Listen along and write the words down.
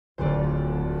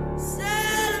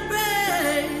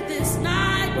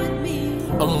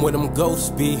I'm where them ghosts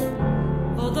be.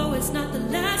 Although it's not the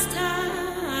last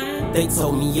time. They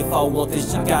told me if I want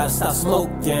this, you gotta stop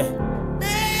smoking.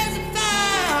 There's a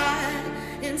fire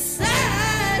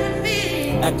inside of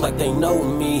me. Act like they know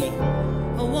me.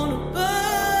 I wanna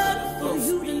burn for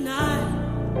you tonight.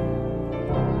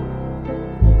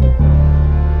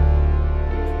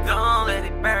 Don't let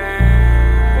it burn.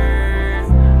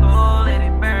 Oh, let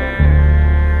it burn.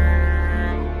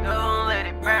 Don't let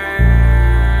it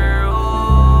burn.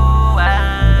 Oh,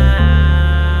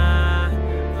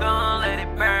 don't let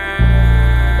it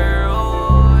burn.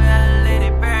 Oh, gotta let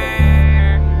it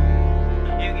burn.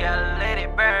 You gotta let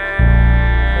it burn.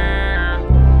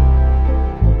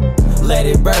 Let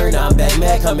it burn, I'm back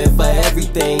mad, coming for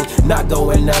everything. Not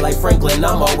going out like Franklin,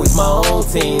 I'm always my own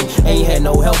team. Ain't had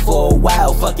no help for a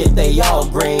while, fuck it, they all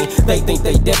green. They think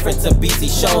they different to BC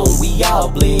shown, we all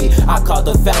bleed. I called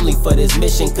the family for this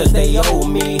mission cause they owe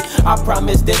me. I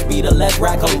promise this be the last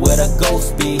rack on where the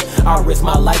ghosts be. I risk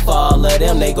my life for all of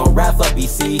them, they gon' rap for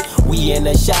BC. We in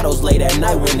the shadows late at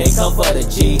night when they come for the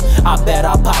G. I bet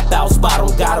I pop out, spot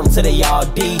them, got them till they all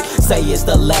D. Say it's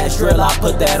the last drill, I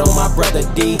put that on my brother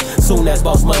D. Soon as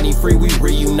boss money free, we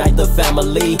reunite the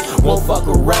family. Won't fuck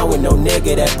around with no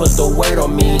nigga that puts the word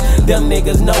on me. Them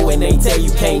niggas know and they tell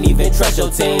you can't even trust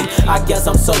your team. I guess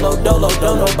I'm solo dolo,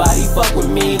 don't nobody fuck with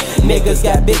me. Niggas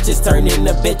got bitches turn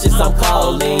into bitches, I'm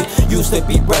calling. Used to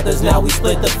be brothers, now we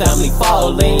split, the family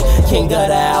falling. King of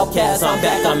the Outcasts, I'm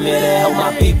back, I'm here to help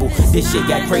my people. This shit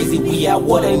got crazy, we at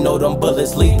war, they know them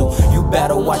bullets lethal. You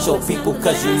better watch your people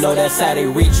cause you know that's how they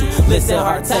reach you. Listen,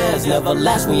 hard times never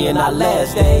last, we in our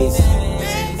last days.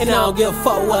 And I don't give a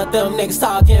fuck what them niggas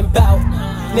talking about.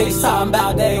 Niggas talking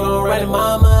about they gon' run in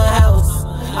mama house.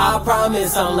 I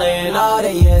promise I'm laying all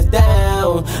they ass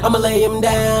down. I'ma lay him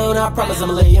down, I promise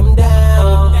I'ma lay him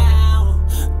down.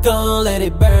 Gon' let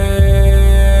it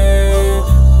burn.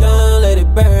 Gon' let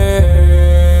it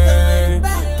burn.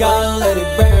 Gon' let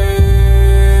it burn.